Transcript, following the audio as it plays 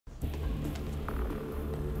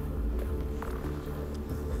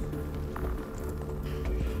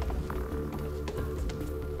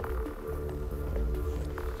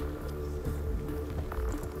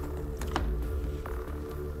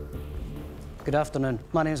Good afternoon.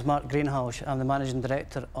 My name is Mark Greenhalgh. I'm the Managing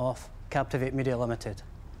Director of Cabtivate Media Limited.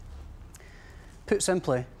 Put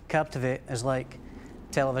simply, Cabtivate is like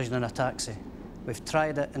television in a taxi. We've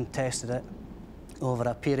tried it and tested it over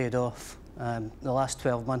a period of the last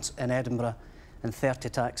 12 months in Edinburgh in 30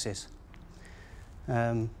 taxis.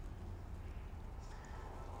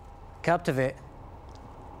 Cabtivate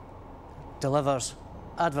delivers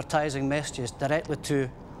advertising messages directly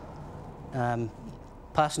to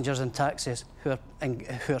passengers in taxis who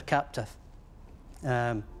are captive.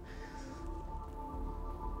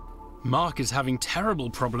 Mark is having terrible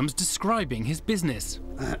problems describing his business.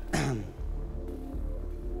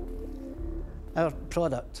 Our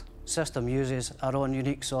product system uses our own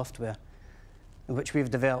unique software, which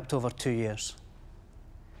we've developed over 2 years.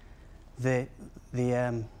 Fairly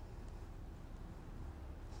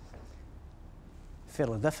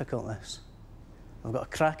difficult, this. I've got a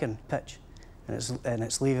cracking pitch, and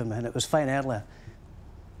it's leaving me, and it was fine earlier.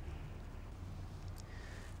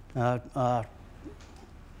 Mark,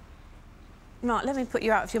 let me put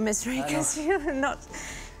you out of your misery, because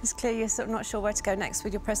it's clear you're sort of not sure where to go next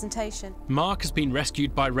with your presentation. Mark has been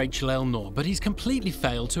rescued by Rachel Elnor, but he's completely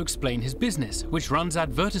failed to explain his business, which runs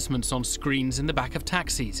advertisements on screens in the back of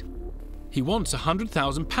taxis. He wants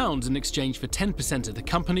 £100,000 in exchange for 10% of the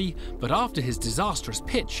company, but after his disastrous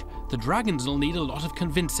pitch, the Dragons will need a lot of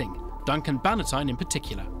convincing, Duncan Bannatyne in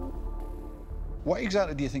particular. What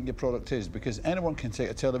exactly do you think your product is? Because anyone can take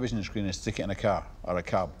a television screen and stick it in a car or a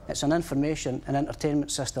cab. It's an information and entertainment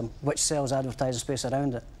system which sells advertising space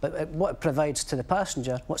around it. But what it provides to the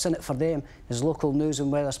passenger, what's in it for them, is local news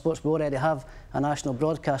and weather sports. We already have a national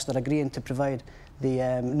broadcaster agreeing to provide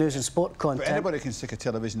the news and sport content. But anybody can stick a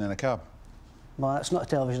television in a cab. Well, it's not a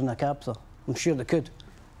television in a cab, though. I'm sure they could.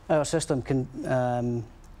 Our system can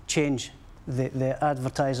change the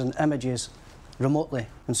advertising images remotely,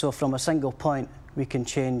 and so from a single point we can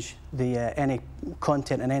change any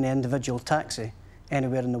content in any individual taxi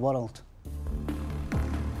anywhere in the world.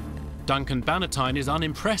 Duncan Bannatyne is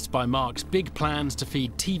unimpressed by Mark's big plans to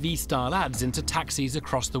feed TV-style ads into taxis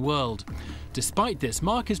across the world. Despite this,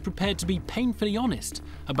 Mark is prepared to be painfully honest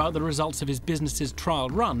about the results of his business's trial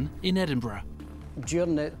run in Edinburgh.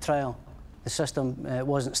 During the trial, the system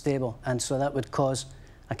wasn't stable, and so that would cause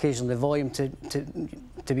occasionally the volume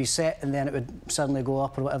to be set, and then it would suddenly go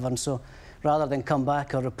up or whatever. And so, rather than come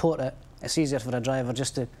back or report it, it's easier for a driver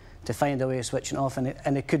just to find a way of switching off, and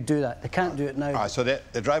they could do that. They can't do it now. So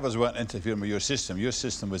the drivers weren't interfering with your system. Your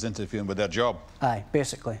system was interfering with their job. Aye,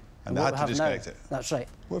 basically. And they had to disconnect it. That's right.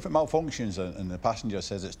 What if it malfunctions and the passenger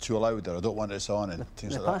says it's too loud, or I don't want this on, and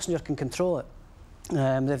things like that? The passenger can control it.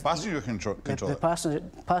 Passenger can control it? The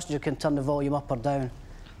passenger can turn the volume up or down.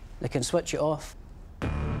 They can switch it off.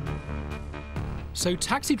 So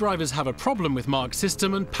taxi drivers have a problem with Mark's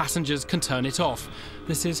system and passengers can turn it off.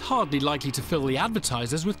 This is hardly likely to fill the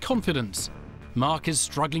advertisers with confidence. Mark is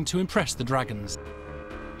struggling to impress the Dragons.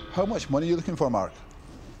 How much money are you looking for, Mark?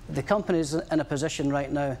 The company's in a position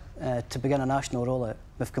right now to begin a national rollout.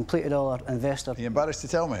 We've completed all our investor... Are you embarrassed to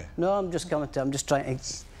tell me? No, I'm just trying to...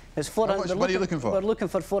 It's 400, how much money are you looking for? We're looking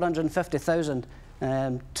for 450,000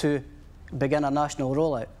 to begin a national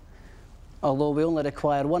rollout. Although we only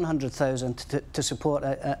require 100,000 to support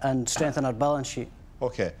and strengthen our balance sheet.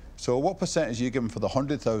 OK, so what percentage are you giving for the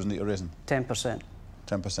 100,000 that you're raising? 10%.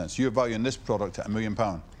 10%. So you're valuing this product at £1 million?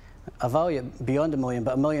 I value it beyond £1 million,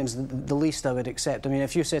 but £1 million's the least I would accept. I mean,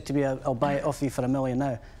 if you said to me, I'll buy it off you for £1 million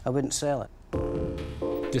now, I wouldn't sell it.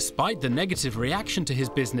 Despite the negative reaction to his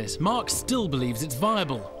business, Mark still believes it's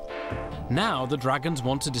viable. Now the Dragons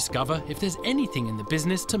want to discover if there's anything in the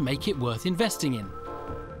business to make it worth investing in.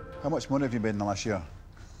 How much money have you made in the last year?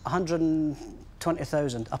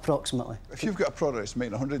 120,000, approximately. If you've got a product that's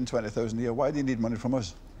making 120,000 a year, why do you need money from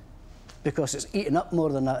us? Because it's eating up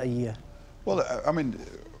more than that a year. Well, I mean,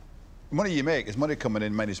 money you make is money coming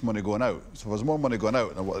in minus money going out. So if there's more money going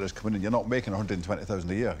out than what there is coming in, you're not making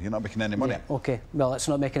 120,000 a year. You're not making any money. Yeah, OK. Well, it's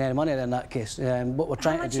not making any money then in that case. What we're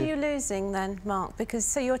trying to do... How much are you losing then, Mark? Because,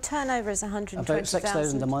 so your turnover is 120,000. About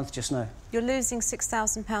 6,000 a month just now. You're losing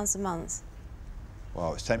 £6,000 a month.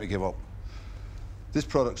 Well, it's time to give up. This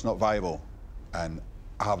product's not viable, and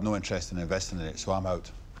I have no interest in investing in it, so I'm out.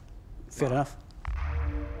 Fair enough.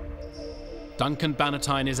 Duncan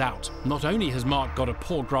Bannatyne is out. Not only has Mark got a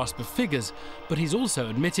poor grasp of figures, but he's also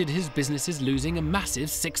admitted his business is losing a massive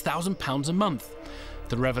 £6,000 a month.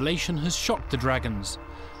 The revelation has shocked the Dragons.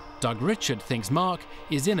 Doug Richard thinks Mark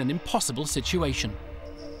is in an impossible situation.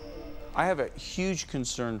 I have a huge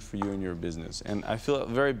concern for you and your business, and I feel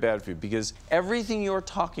very bad for you because everything you're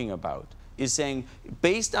talking about is saying,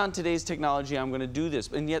 based on today's technology, I'm going to do this.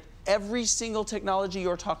 And yet, every single technology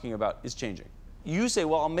you're talking about is changing. You say,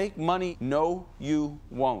 well, I'll make money. No, you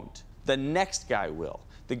won't. The next guy will.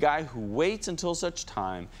 The guy who waits until such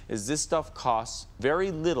time as this stuff costs very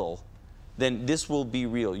little, then this will be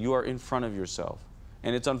real. You are in front of yourself.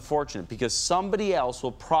 And it's unfortunate because somebody else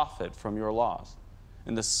will profit from your loss.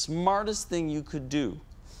 And the smartest thing you could do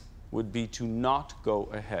would be to not go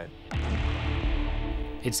ahead.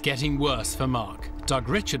 It's getting worse for Mark. Doug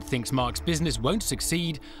Richard thinks Mark's business won't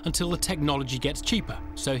succeed until the technology gets cheaper,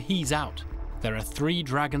 so he's out. There are 3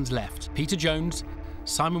 dragons left: Peter Jones,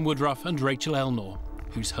 Simon Woodroffe and Rachel Elnor,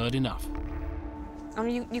 who's heard enough. I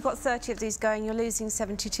mean, you've got 30 of these going, you're losing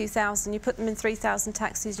 72,000. You put them in 3,000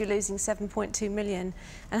 taxis, you're losing 7.2 million.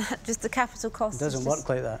 And just the capital cost... It doesn't work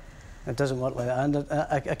like that. It doesn't work like that. And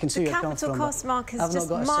I can see where you're coming from. The capital cost, Mark, is just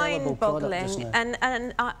mind-boggling.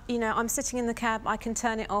 And you know, I'm sitting in the cab, I can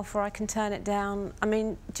turn it off or I can turn it down. I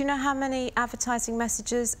mean, do you know how many advertising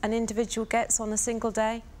messages an individual gets on a single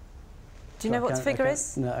day? Do you know what the figure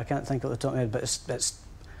is? No, I can't think of the top of my head, but it's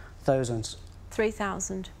thousands.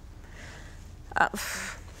 3,000.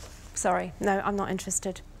 Sorry, no, I'm not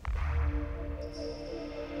interested.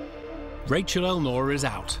 Rachel Elnor is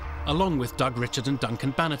out, along with Doug Richard and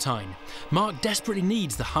Duncan Bannatyne. Mark desperately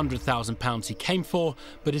needs the £100,000 he came for,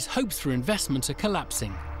 but his hopes for investment are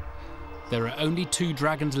collapsing. There are only 2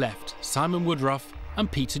 dragons left, Simon Woodroffe and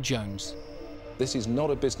Peter Jones. This is not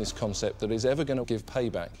a business concept that is ever going to give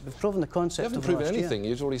payback. We've proven the concept. You haven't proven anything.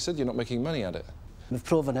 You've already said you're not making money at it. We've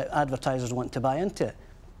proven that advertisers want to buy into it.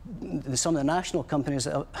 Some of the national companies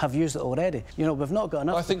that have used it already. You know, we've not got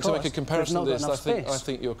enough. I think to make a comparison to this, I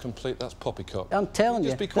think you're complete. That's poppycock. I'm telling you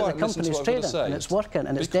that the company's trading and it's working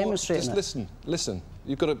and it's demonstrating it. Just listen.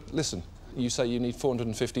 You've got to listen. You say you need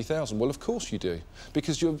 450,000. Well, of course you do,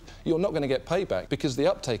 because you're not going to get payback because the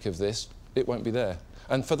uptake of this, it won't be there.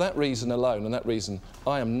 And for that reason alone, and that reason,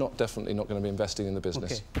 I am definitely not going to be investing in the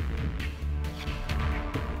business. Okay.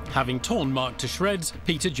 Having torn Mark to shreds,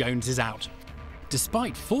 Peter Jones is out.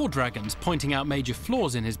 Despite 4 dragons pointing out major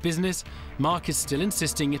flaws in his business, Mark is still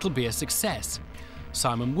insisting it'll be a success.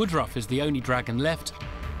 Simon Woodroffe is the only dragon left,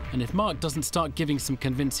 and if Mark doesn't start giving some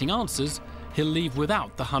convincing answers, he'll leave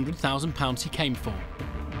without the £100,000 he came for.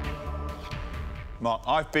 Mark,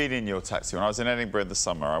 I've been in your taxi. When I was in Edinburgh in the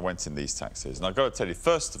summer, I went in these taxis, and I've got to tell you,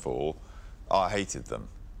 first of all, I hated them.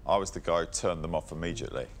 I was the guy who turned them off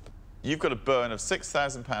immediately. You've got a burn of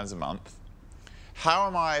 £6,000 a month. How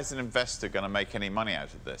am I, as an investor, going to make any money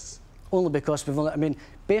out of this? Only because we've only... I mean,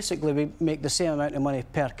 basically, we make the same amount of money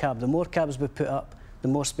per cab. The more cabs we put up, the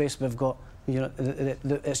more space we've got. You know,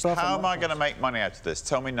 it's how am I going to make money out of this?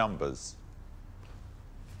 Tell me numbers.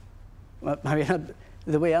 I mean,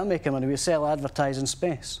 the way I make money, we sell advertising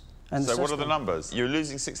space. And so what are the numbers? You're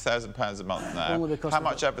losing £6,000 a month now. Only because how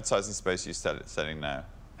much advertising space are you selling now?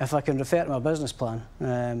 If I can refer to my business plan.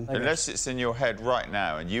 Unless it's in your head right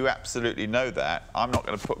now and you absolutely know that, I'm not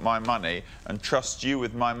going to put my money and trust you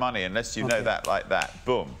with my money unless you know that like that.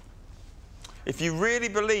 Boom. If you really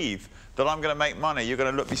believe that I'm going to make money, you're going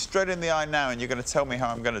to look me straight in the eye now and you're going to tell me how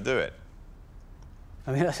I'm going to do it.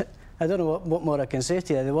 I mean, I don't know what more I can say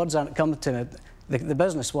to you. The words aren't coming to me. The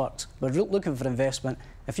business works. We're looking for investment.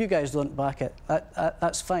 If you guys don't back it,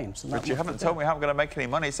 that's fine. So but you haven't told me how I'm going to make any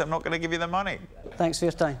money, so I'm not going to give you the money. Thanks for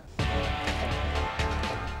your time.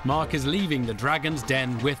 Mark is leaving the Dragon's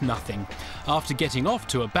Den with nothing. After getting off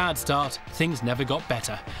to a bad start, things never got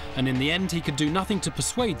better. And in the end, he could do nothing to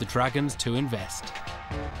persuade the Dragons to invest.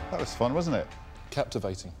 That was fun, wasn't it?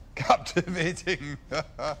 Captivating. Captivating.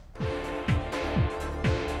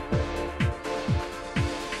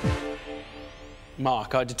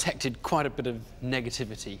 Mark, I detected quite a bit of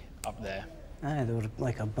negativity up there. Aye, they were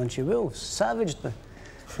like a bunch of wolves, savaged me.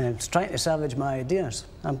 Trying to savage my ideas.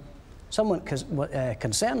 I'm somewhat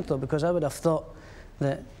concerned, though, because I would have thought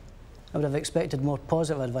that I would have expected more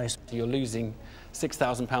positive advice. You're losing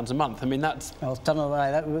 £6,000 a month. I mean, that's... Well, turnover,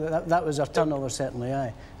 aye, that was our turnover, certainly,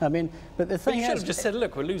 aye. I mean, but the thing is... you should have just said,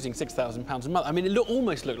 look, we're losing £6,000 a month. I mean, it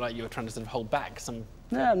almost looked like you were trying to sort of hold back some...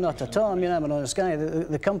 No, not at all. I mean, I'm an honest guy.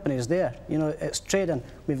 The company's there. You know, it's trading.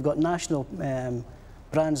 We've got national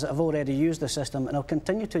brands that have already used the system and will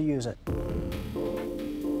continue to use it.